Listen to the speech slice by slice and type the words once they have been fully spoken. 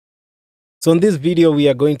So in this video, we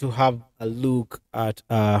are going to have a look at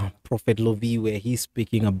Prophet Lovy, where he's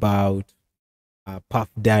speaking about Puff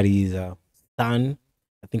Daddy's son.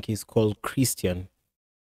 I think he's called Christian.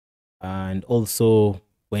 And also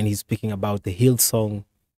when he's speaking about the Hillsong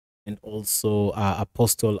and also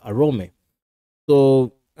Apostle Arome.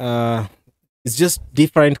 So it's just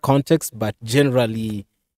different contexts, but generally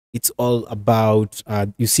it's all about,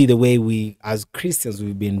 you see the way we as Christians,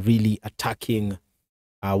 we've been really attacking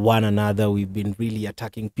one another. We've been really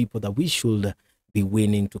attacking people that we should be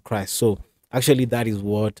winning to Christ. So actually that is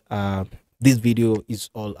what this video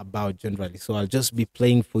is all about generally. So I'll just be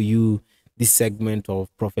playing for you this segment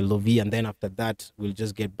of Prophet Lovy, and then after that we'll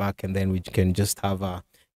just get back and then we can just have a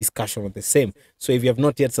discussion on the same. So if you have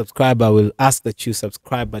not yet subscribed, I will ask that you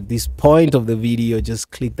subscribe at this point of the video.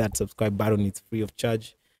 Just click that subscribe button. It's free of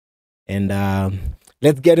charge. And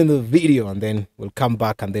let's get into the video, and then we'll come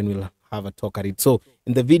back and then we'll have a talk at it. So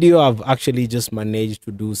in the video, I've actually just managed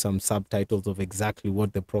to do some subtitles of exactly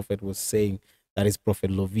what the prophet was saying. That is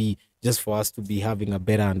Prophet Lovy, just for us to be having a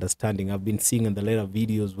better understanding. I've been seeing in the later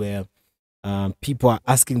videos where people are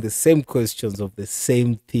asking the same questions of the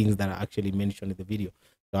same things that are actually mentioned in the video.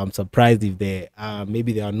 So I'm surprised if they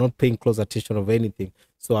maybe they are not paying close attention of anything.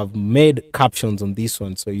 So I've made captions on this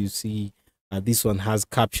one. So you see this one has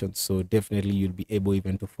captions. So definitely you'll be able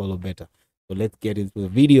even to follow better. So let's get into the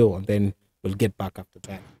video and then we'll get back after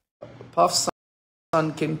that. Puff's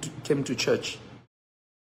son came to church.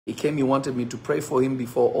 He came, he wanted me to pray for him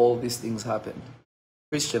before all these things happened.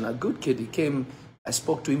 Christian, a good kid, he came, I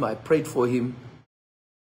spoke to him, I prayed for him.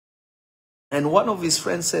 And one of his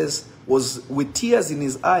friends was with tears in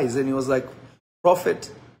his eyes, and he was like,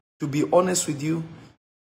 Prophet, to be honest with you,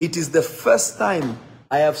 it is the first time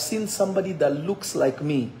I have seen somebody that looks like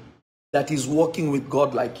me, that is walking with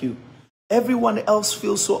God like you. Everyone else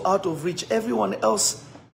feels so out of reach. Everyone else,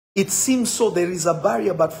 it seems so there is a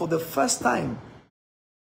barrier, but for the first time,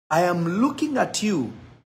 I am looking at you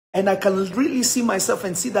and I can really see myself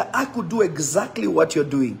and see that I could do exactly what you're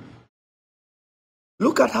doing.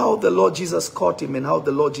 Look at how the Lord Jesus caught him and how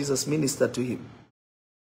the Lord Jesus ministered to him.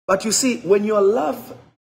 But you see, when your love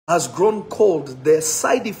has grown cold, the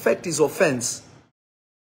side effect is offense.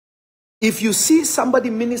 If you see somebody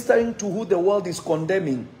ministering to who the world is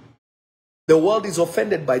condemning, the world is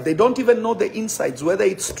offended by, they don't even know the insides, whether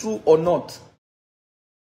it's true or not.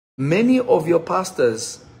 Many of your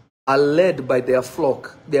pastors are led by their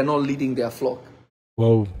flock. They are not leading their flock.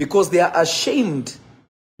 Whoa. Because they are ashamed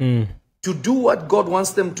to do what God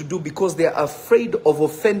wants them to do, because they are afraid of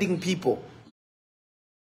offending people.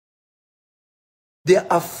 They are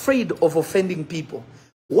afraid of offending people.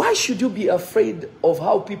 Why should you be afraid of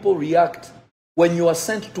how people react when you are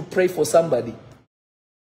sent to pray for somebody?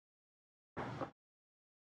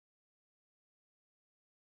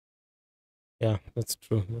 Yeah, that's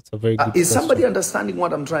true. That's a very good Is question. somebody understanding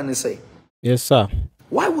what I'm trying to say? Yes, sir.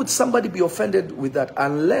 Why would somebody be offended with that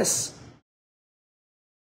unless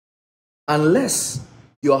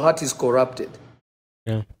your heart is corrupted?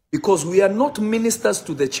 Yeah. Because we are not ministers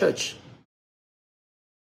to the church.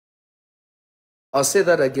 I'll say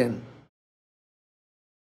that again.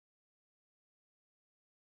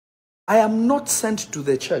 I am not sent to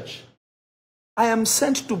the church. I am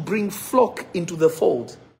sent to bring flock into the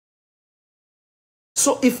fold.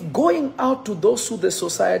 So if going out to those who the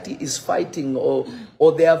society is fighting, or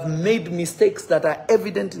they have made mistakes that are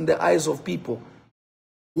evident in the eyes of people,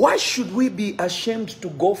 why should we be ashamed to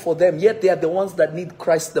go for them, yet they are the ones that need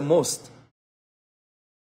Christ the most?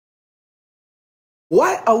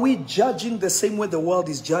 Why are we judging the same way the world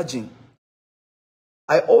is judging?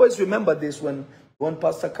 I always remember this when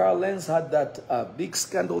Pastor Carl Lenz had that big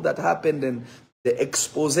scandal that happened, and the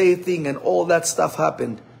expose thing and all that stuff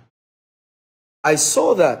happened. I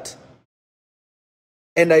saw that,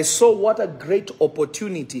 and I saw what a great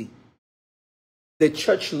opportunity the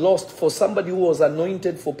church lost for somebody who was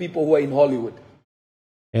anointed for people who are in Hollywood.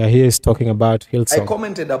 Yeah, he is talking about Hillsong. I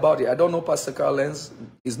commented about it. I don't know Pastor Carl Lenz.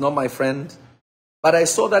 He's not my friend. But I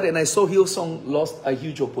saw that, and I saw Hillsong lost a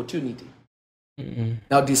huge opportunity.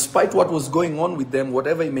 Now, despite what was going on with them,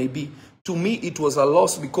 whatever it may be, to me it was a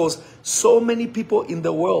loss, because so many people in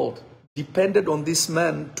the world depended on this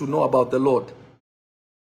man to know about the Lord.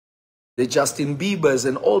 The Justin Biebers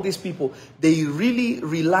and all these people, they really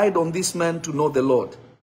relied on this man to know the Lord.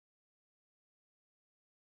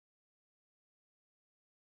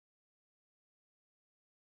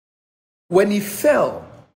 When he fell,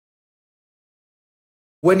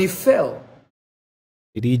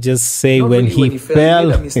 did he just say not when really he fell? He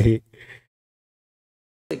made a mistake.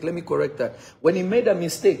 Let me correct that. When he made a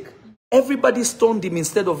mistake, everybody stoned him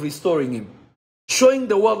instead of restoring him. Showing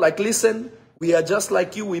the world, like, listen, we are just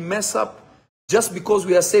like you, we mess up. Just because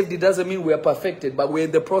we are saved, it doesn't mean we are perfected, but we're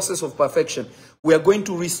in the process of perfection. We are going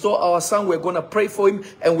to restore our son, we're going to pray for him,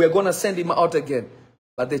 and we're going to send him out again.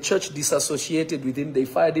 But the church disassociated with him. They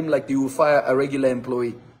fired him like you will fire a regular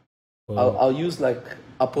employee. I'll use like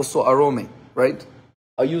Apostle Arome, right?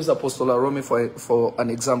 I'll use Apostle Arome for an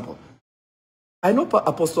example. I know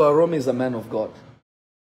Apostle Arome is a man of God.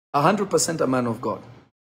 100% a man of God.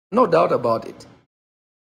 No doubt about it.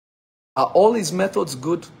 Are all his methods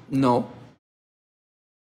good? No.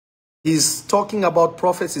 He's talking about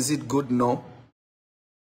prophets. Is it good? No.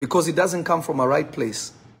 Because it doesn't come from a right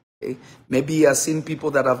place. Okay? Maybe he has seen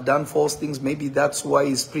people that have done false things. Maybe that's why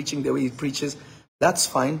he's preaching the way he preaches. That's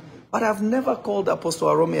fine. But I've never called Apostle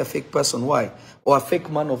Arome a fake person. Why? Or a fake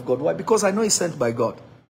man of God. Why? Because I know he's sent by God.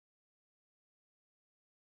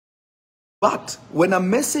 But when a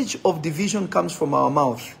message of division comes from our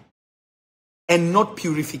mouth and not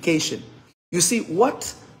purification, you see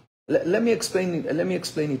what? Let me explain it. Let me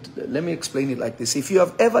explain it like this. If you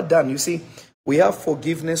have ever done, you see, we have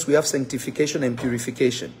forgiveness, we have sanctification and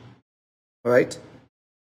purification. All right?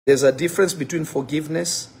 There's a difference between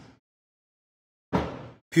forgiveness,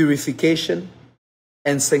 purification,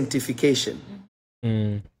 and sanctification.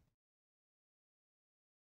 Mm.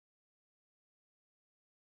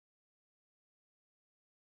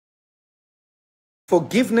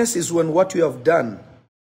 Forgiveness is when what you have done,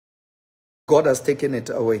 God has taken it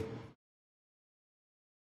away.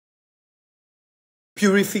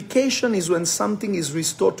 Purification is when something is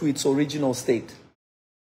restored to its original state.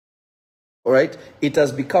 All right? It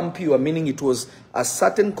has become pure, meaning it was a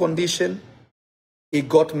certain condition, it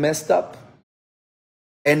got messed up,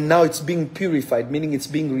 and now it's being purified, meaning it's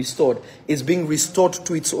being restored. It's being restored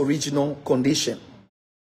to its original condition.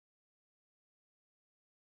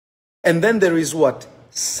 And then there is what?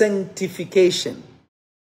 Sanctification.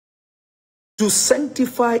 To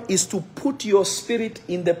sanctify is to put your spirit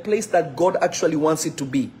in the place that God actually wants it to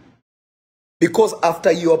be. Because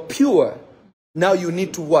after you are pure, now you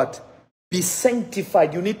need to what? Be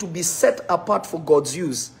sanctified. You need to be set apart for God's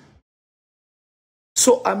use.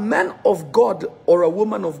 So a man of God or a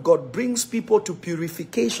woman of God brings people to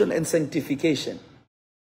purification and sanctification.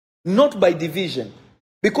 Not by division.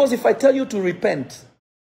 Because if I tell you to repent,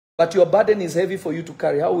 but your burden is heavy for you to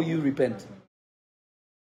carry, how will you repent?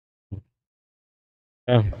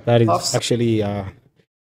 Yeah, that is actually a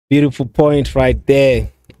beautiful point right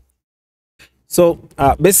there. So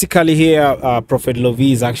basically here, Prophet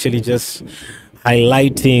Lovy is actually just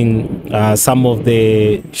highlighting some of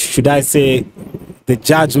the, should I say, the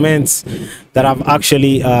judgments that have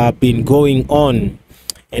actually been going on.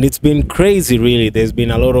 And it's been crazy, really. There's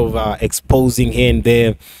been a lot of exposing here and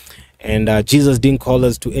there. And Jesus didn't call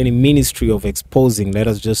us to any ministry of exposing. Let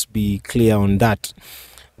us just be clear on that.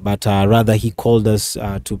 But rather he called us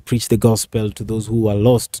to preach the gospel to those who are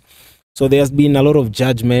lost. So there's been a lot of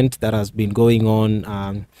judgment that has been going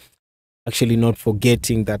on. Actually not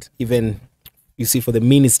forgetting that even, you see, for the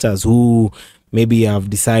ministers who maybe have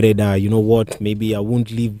decided, you know what, maybe I won't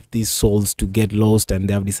leave these souls to get lost, and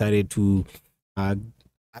they have decided to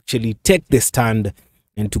actually take the stand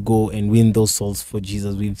and to go and win those souls for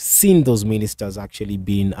Jesus. We've seen those ministers actually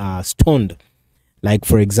being stoned. Like,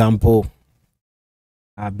 for example,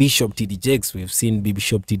 Bishop T.D. Jakes. We've seen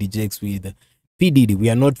Bishop T.D. Jakes with P.Diddy. We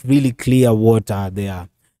are not really clear what their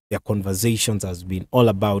conversations has been all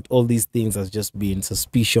about. All these things has just been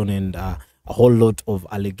suspicion and a whole lot of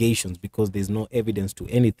allegations, because there's no evidence to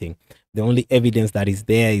anything. The only evidence that is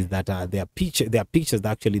there is that there are pictures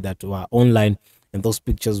actually that were online, and those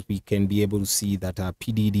pictures we can be able to see that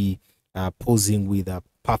P.Diddy posing with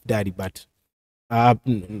Puff Daddy. But no,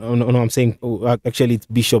 I'm saying actually it's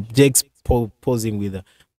Bishop Jakes posing with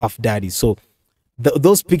Puff Daddy. So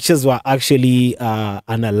those pictures were actually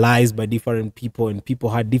analyzed by different people, and people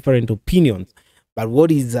had different opinions. But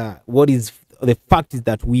what is the fact is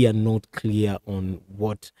that we are not clear on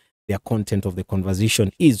what the content of the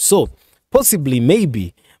conversation is. So possibly,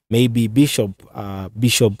 maybe Bishop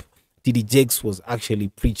T.D. Jakes was actually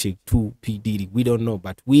preaching to P. Diddy. We don't know,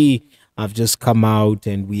 but we have just come out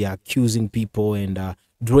and we are accusing people and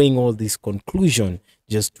drawing all this conclusion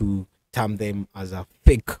just to term them as a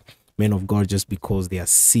fake men of God, just because they are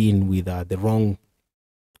seen with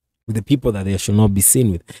with the people that they should not be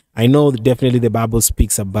seen with. I know definitely the Bible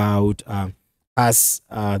speaks about us,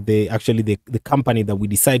 the company that we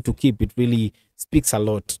decide to keep. It really speaks a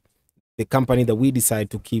lot. The company that we decide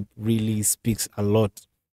to keep really speaks a lot.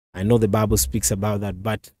 I know the Bible speaks about that,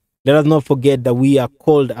 but let us not forget that we are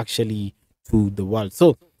called actually to the world.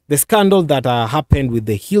 So the scandal that happened with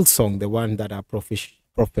the Hillsong, the one that our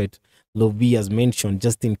prophet Lovy has mentioned,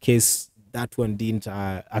 just in case that one didn't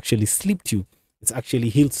actually slip you. It's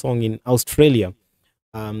actually Hillsong in Australia.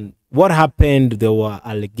 What happened? There were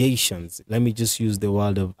allegations. Let me just use the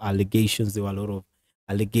word of allegations. There were a lot of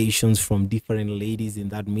allegations from different ladies in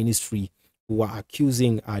that ministry who were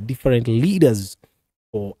accusing different leaders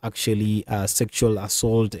for actually sexual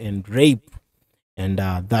assault and rape, and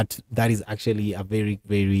that is actually a very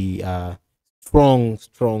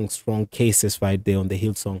strong cases right there on the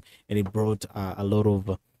Hillsong, and it brought a lot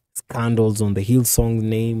of scandals on the Hillsong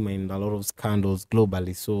name and a lot of scandals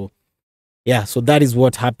globally. So yeah, so that is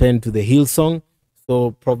what happened to the Hillsong.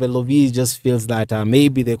 So Prophet Lovy just feels that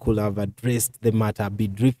maybe they could have addressed the matter a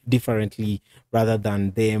bit differently rather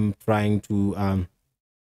than them trying to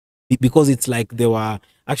because it's like they were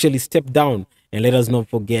actually stepped down. And let us not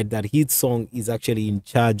forget that Hillsong is actually in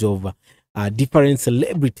charge of different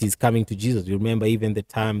celebrities coming to Jesus. You remember even the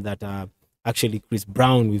time that actually Chris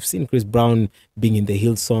Brown, we've seen Chris Brown being in the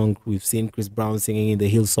Hillsong, we've seen Chris Brown singing in the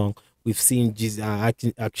Hillsong, we've seen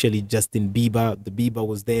actually Justin Bieber, the Bieber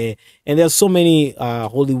was there, and there's so many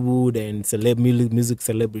Hollywood and music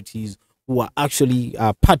celebrities who are actually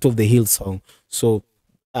part of the Hillsong. So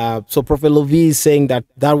Prophet Lovy is saying that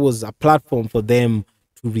that was a platform for them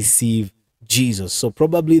to receive Jesus. So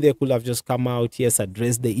probably they could have just come out, yes,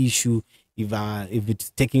 addressed the issue if it's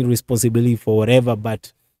taking responsibility for whatever,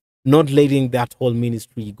 but not letting that whole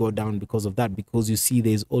ministry go down because of that. Because you see,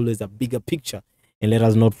 there's always a bigger picture, and let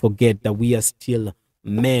us not forget that we are still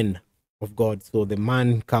men of God. So the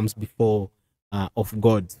man comes before of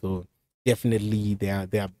God. So definitely there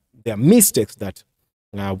are mistakes that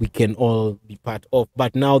we can all be part of.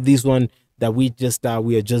 But now this one that we are just a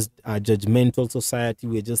judgmental society.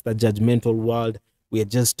 We're just a judgmental world. We're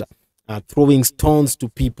just throwing stones to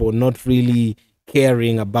people, not really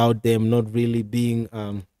caring about them, not really being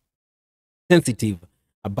sensitive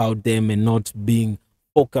about them, and not being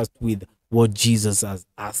focused with what Jesus has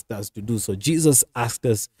asked us to do. So Jesus asked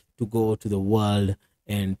us to go to the world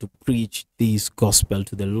and to preach this gospel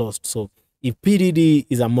to the lost. So if P.Diddy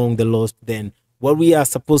is among the lost, then what we are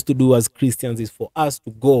supposed to do as Christians is for us to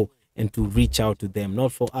go and to reach out to them,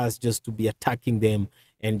 not for us just to be attacking them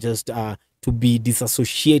and just to be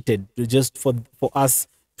disassociated, just for us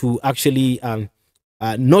to actually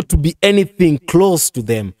not to be anything close to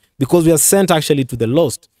them, because we are sent actually to the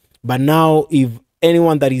lost. But now, if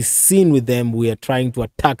anyone that is seen with them, we are trying to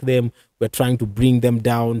attack them, we're trying to bring them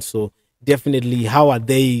down. So definitely, how are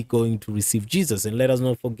they going to receive Jesus? And let us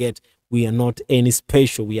not forget, we are not any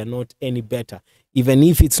special, we are not any better. Even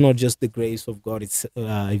if it's not just the grace of God, it's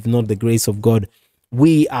if not the grace of God,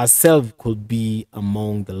 we ourselves could be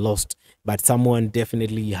among the lost. But someone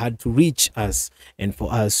definitely had to reach us, and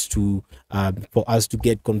for us to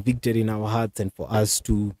get convicted in our hearts, and for us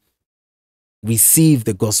to receive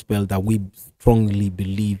the gospel that we strongly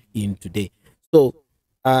believe in today. So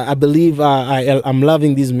I believe I'm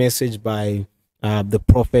loving this message by the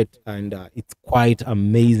prophet, and it's quite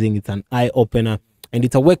amazing. It's an eye opener, and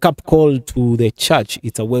it's a wake up call to the church.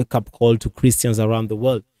 It's a wake up call to Christians around the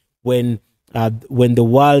world. When the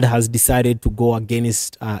world has decided to go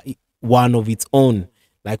against one of its own,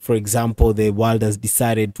 like for example, the world has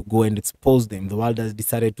decided to go and expose them, the world has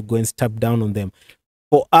decided to go and step down on them.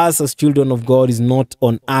 For us as children of God, is not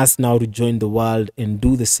on us now to join the world and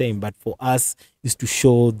do the same, but for us is to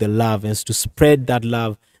show the love and to spread that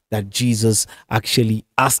love that Jesus actually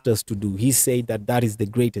asked us to do. He said that that is the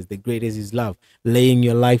greatest. The greatest is love, laying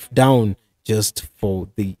your life down just for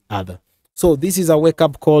the other. So this is a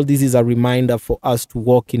wake-up call. This is a reminder for us to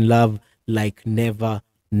walk in love like never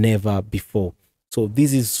before. So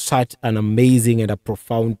this is such an amazing and a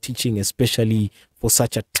profound teaching, especially for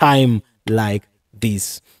such a time like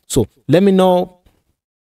this. So let me know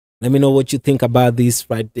what you think about this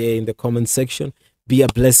right there in the comment section. Be a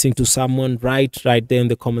blessing to someone right there in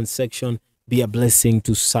the comment section. Be a blessing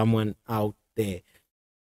to someone out there.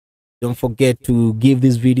 Don't forget to give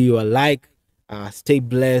this video a like. Stay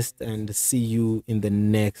blessed, and see you in the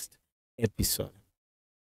next episode.